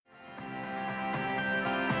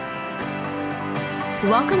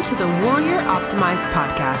Welcome to the Warrior Optimized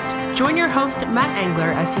podcast. Join your host, Matt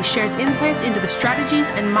Engler, as he shares insights into the strategies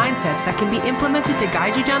and mindsets that can be implemented to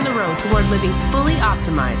guide you down the road toward living fully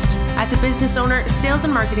optimized. As a business owner, sales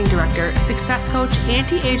and marketing director, success coach,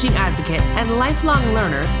 anti-aging advocate, and lifelong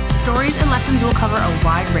learner, stories and lessons will cover a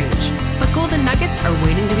wide range. But golden nuggets are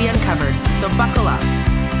waiting to be uncovered, so buckle up.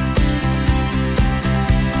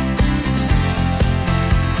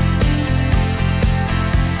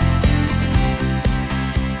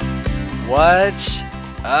 What's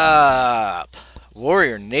up,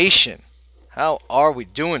 Warrior Nation? How are we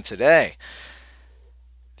doing today?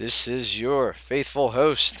 This is your faithful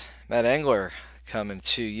host, Matt Engler, coming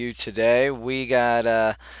to you today. We got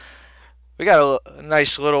a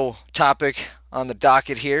nice little topic on the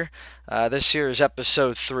docket here. This here is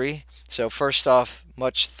episode 3. So first off,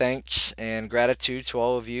 much thanks and gratitude to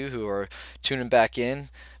all of you who are tuning back in,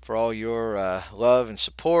 for all your love and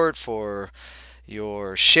support, for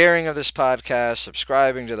your sharing of this podcast,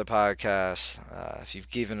 subscribing to the podcast. If you've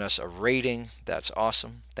given us a rating, that's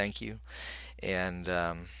awesome. Thank you. And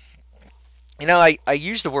I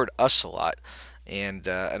use the word us a lot, and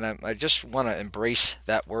I just want to embrace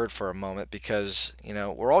that word for a moment, because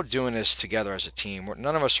we're all doing this together as a team.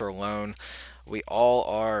 None of us are alone. We all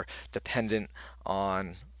are dependent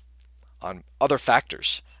on other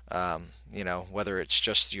factors. Whether it's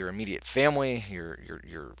just your immediate family,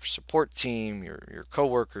 your support team, your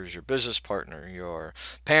coworkers, your business partner, your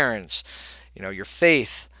parents, your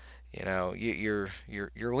faith. You're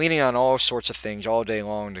leaning on all sorts of things all day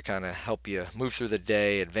long to kind of help you move through the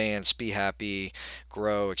day, advance, be happy,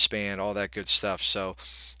 grow, expand, all that good stuff. So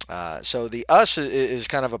the us is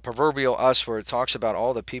kind of a proverbial us, where it talks about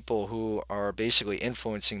all the people who are basically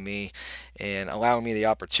influencing me and allowing me the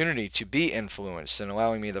opportunity to be influenced and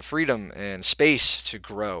allowing me the freedom and space to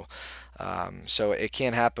grow. So it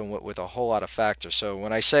can't happen with a whole lot of factors. So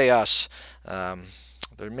when I say us,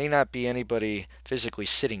 there may not be anybody physically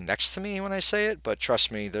sitting next to me when I say it, but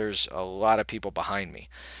trust me, there's a lot of people behind me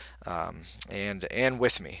and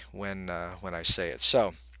with me when I say it.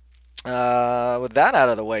 So with that out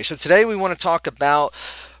of the way, so today we want to talk about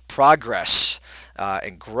progress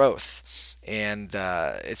and growth. And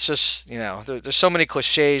it's just, there's so many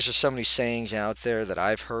cliches, there's so many sayings out there that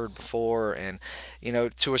I've heard before, and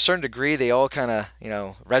to a certain degree they all kind of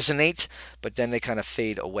resonate, but then they kind of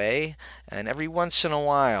fade away. And every once in a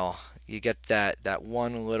while you get that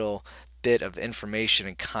one little bit of information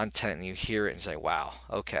and content, and you hear it and say, wow,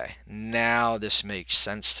 okay, now this makes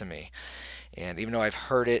sense to me. And even though I've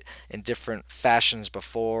heard it in different fashions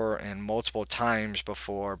before and multiple times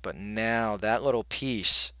before, but now that little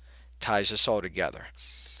piece ties us all together.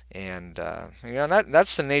 And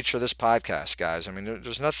that's the nature of this podcast, guys. I mean,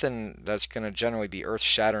 there's nothing that's going to generally be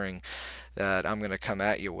earth-shattering that I'm going to come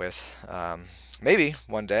at you with. Maybe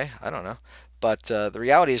one day, I don't know. But the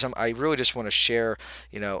reality is, I really just want to share,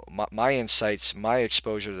 my insights, my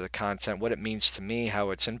exposure to the content, what it means to me, how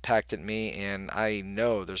it's impacted me, and I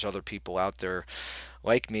know there's other people out there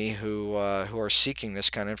like me who are seeking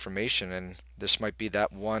this kind of information, and this might be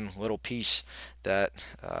that one little piece that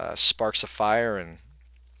sparks a fire and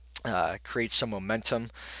creates some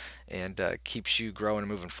momentum and keeps you growing and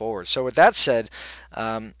moving forward. So with that said,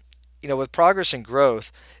 with progress and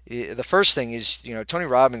growth, the first thing is, Tony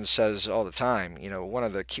Robbins says all the time, one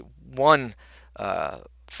of the key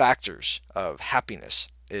factors of happiness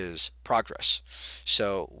is progress.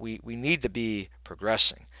 So we need to be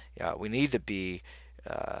progressing. We need to be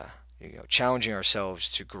challenging ourselves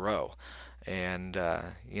to grow. And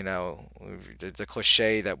the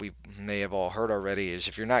cliche that we may have all heard already is,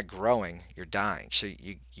 if you're not growing, you're dying. So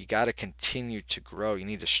you got to continue to grow. You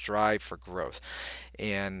need to strive for growth.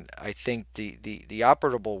 And I think the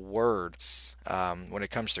operable word when it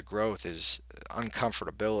comes to growth is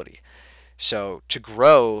uncomfortability. So to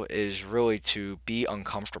grow is really to be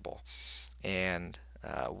uncomfortable. And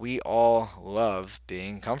we all love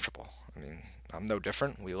being comfortable. I mean, I'm no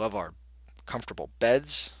different. We love our comfortable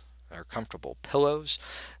beds, our comfortable pillows,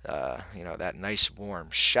 that nice warm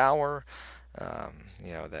shower,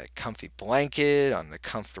 that comfy blanket on the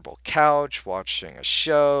comfortable couch, watching a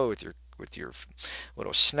show with your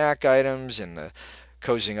little snack items, and the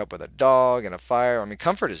cozying up with a dog and a fire. I mean,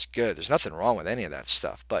 comfort is good. There's nothing wrong with any of that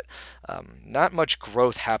stuff, but not much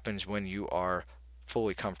growth happens when you are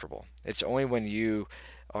fully comfortable. It's only when you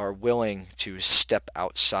are willing to step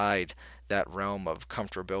outside that realm of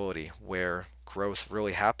comfortability where growth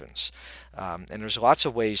really happens. And there's lots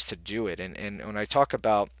of ways to do it. And when I talk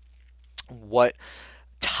about what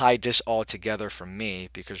tied this all together for me,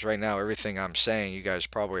 because right now everything I'm saying you guys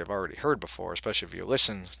probably have already heard before, especially if you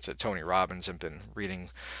listen to Tony Robbins and been reading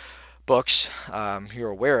books, you're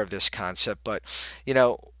aware of this concept. But, you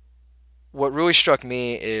know, what really struck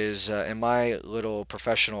me is in my little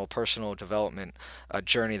professional personal development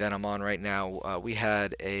journey that I'm on right now, we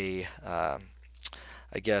had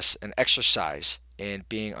I guess, an exercise in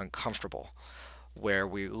being uncomfortable, where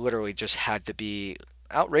we literally just had to be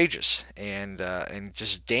outrageous and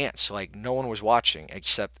just dance like no one was watching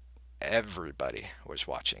except everybody was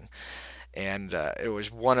watching. And it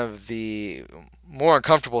was one of the more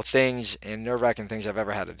uncomfortable things and nerve-wracking things I've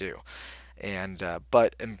ever had to do. And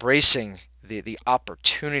but embracing the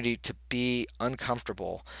opportunity to be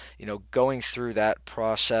uncomfortable, going through that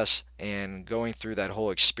process and going through that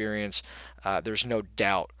whole experience, there's no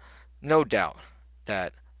doubt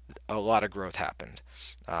that a lot of growth happened.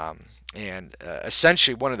 And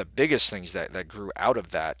essentially, one of the biggest things that grew out of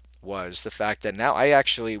that was the fact that now I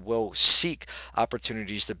actually will seek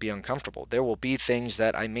opportunities to be uncomfortable. There will be things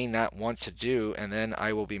that I may not want to do, and then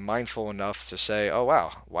I will be mindful enough to say, oh,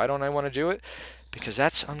 wow, why don't I want to do it? Because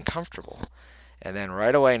that's uncomfortable. And then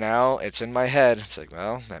right away now, it's in my head. It's like,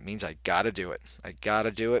 well, that means I got to do it. I got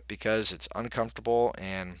to do it because it's uncomfortable,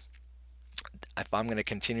 and if I'm going to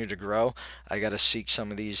continue to grow, I got to seek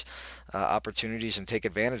some of these opportunities and take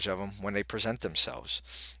advantage of them when they present themselves.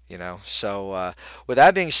 So with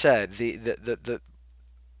that being said, the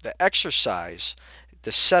exercise,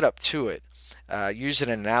 the setup to it, use an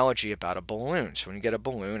analogy about a balloon. So when you get a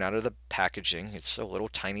balloon out of the packaging, it's a little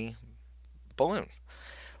tiny balloon,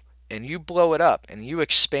 and you blow it up and you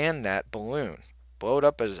expand that balloon, blow it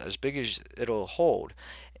up as big as it'll hold,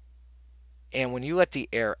 and when you let the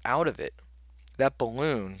air out of it, that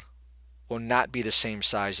balloon will not be the same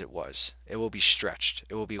size it was. It will be stretched.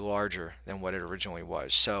 It will be larger than what it originally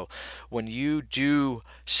was. So when you do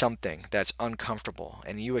something that's uncomfortable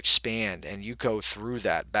and you expand and you go through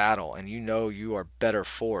that battle and you are better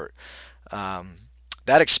for it,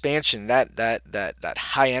 that expansion, that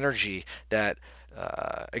high energy, that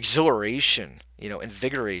exhilaration,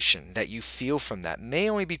 invigoration that you feel from that may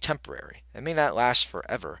only be temporary. It may not last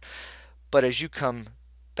forever. But as you come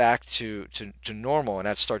back to normal and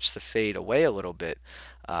that starts to fade away a little bit,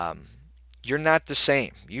 you're not the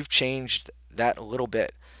same. You've changed that a little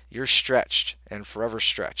bit. You're stretched and forever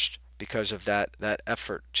stretched because of that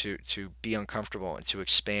effort to be uncomfortable and to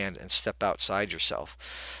expand and step outside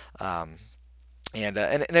yourself. And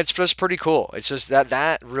it's just pretty cool. It's just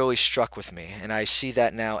that really struck with me, and I see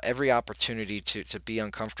that now every opportunity to be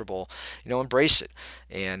uncomfortable, embrace it.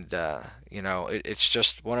 And it's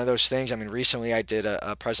just one of those things. I mean, recently I did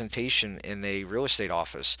a presentation in a real estate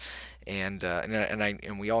office, and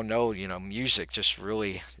we all know, music just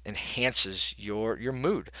really enhances your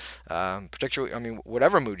mood, particularly, I mean,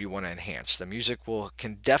 whatever mood you want to enhance, the music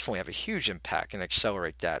can definitely have a huge impact and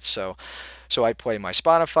accelerate that. So I play my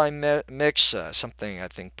Spotify mix, something I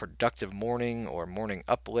think productive morning or morning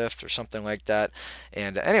uplift or something like that.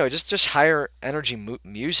 And anyway, just higher energy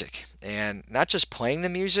music, and not just playing the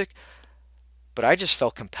music, but I just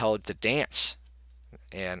felt compelled to dance.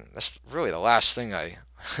 And that's really the last thing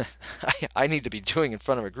I need to be doing in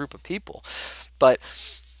front of a group of people. But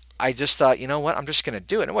I just thought, you know what, I'm just going to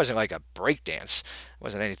do it. It wasn't like a break dance. It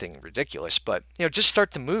wasn't anything ridiculous, but just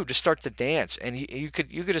start the move, just start the dance, and you could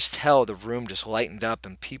just tell the room just lightened up,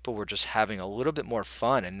 and people were just having a little bit more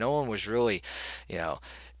fun, and no one was really,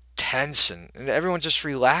 tense, and everyone just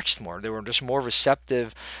relaxed more. They were just more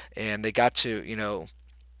receptive, and they got to,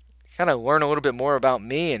 kind of learn a little bit more about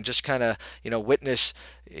me and just kind of, witness,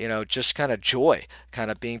 just kind of joy kind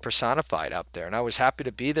of being personified out there. And I was happy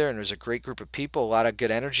to be there, and there was a great group of people, a lot of good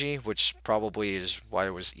energy, which probably is why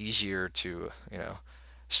it was easier to,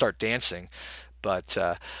 start dancing. But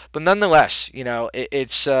nonetheless,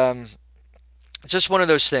 it's just one of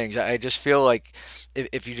those things. I just feel like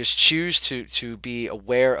if you just choose to be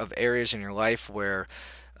aware of areas in your life where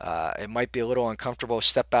it might be a little uncomfortable,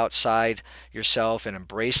 step outside yourself and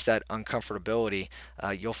embrace that uncomfortability,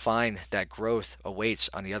 you'll find that growth awaits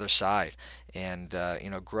on the other side. And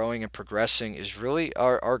growing and progressing is really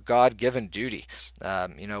our God-given duty.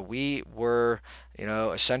 We were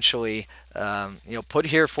essentially put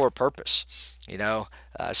here for a purpose.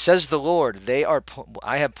 Says the Lord,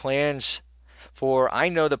 I have plans, for I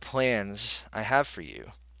know the plans I have for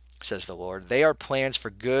you, says the Lord. They are plans for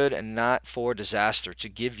good and not for disaster, to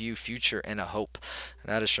give you future and a hope.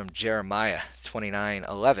 And that is from Jeremiah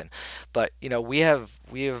 29:11. But we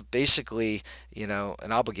have basically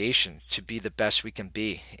an obligation to be the best we can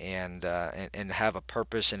be, and have a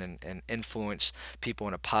purpose and influence people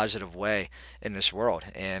in a positive way in this world.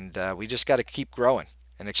 And we just got to keep growing.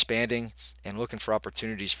 and expanding and looking for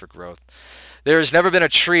opportunities for growth. There has never been a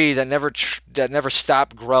tree that never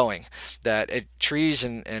stopped growing. Trees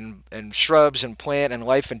and shrubs and plant and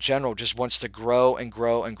life in general just wants to grow and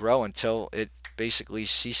grow and grow until it basically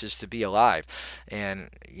ceases to be alive. And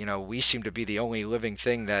we seem to be the only living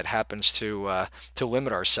thing that happens to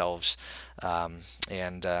limit ourselves.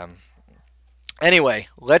 Anyway,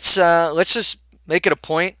 let's just make it a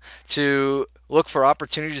point to look for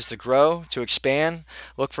opportunities to grow, to expand,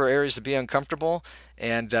 look for areas to be uncomfortable,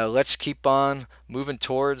 and let's keep on moving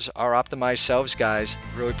towards our optimized selves, guys.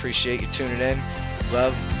 Really appreciate you tuning in.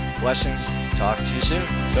 Love, blessings. Talk to you soon.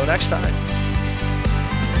 Till next time.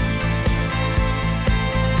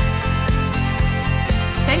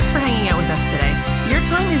 Thanks for hanging out with us today. Your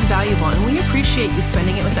time is valuable and we appreciate you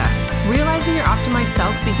spending it with us. Realizing your optimized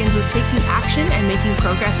self begins with taking action and making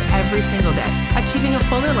progress every single day. Achieving a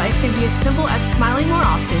fuller life can be as simple as smiling more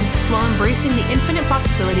often while embracing the infinite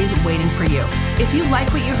possibilities waiting for you. If you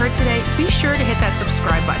like what you heard today, be sure to hit that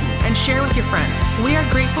subscribe button and share with your friends. We are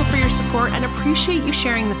grateful for your support and appreciate you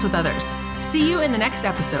sharing this with others. See you in the next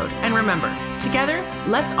episode. And remember, together,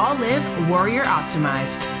 let's all live Warrior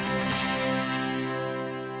Optimized.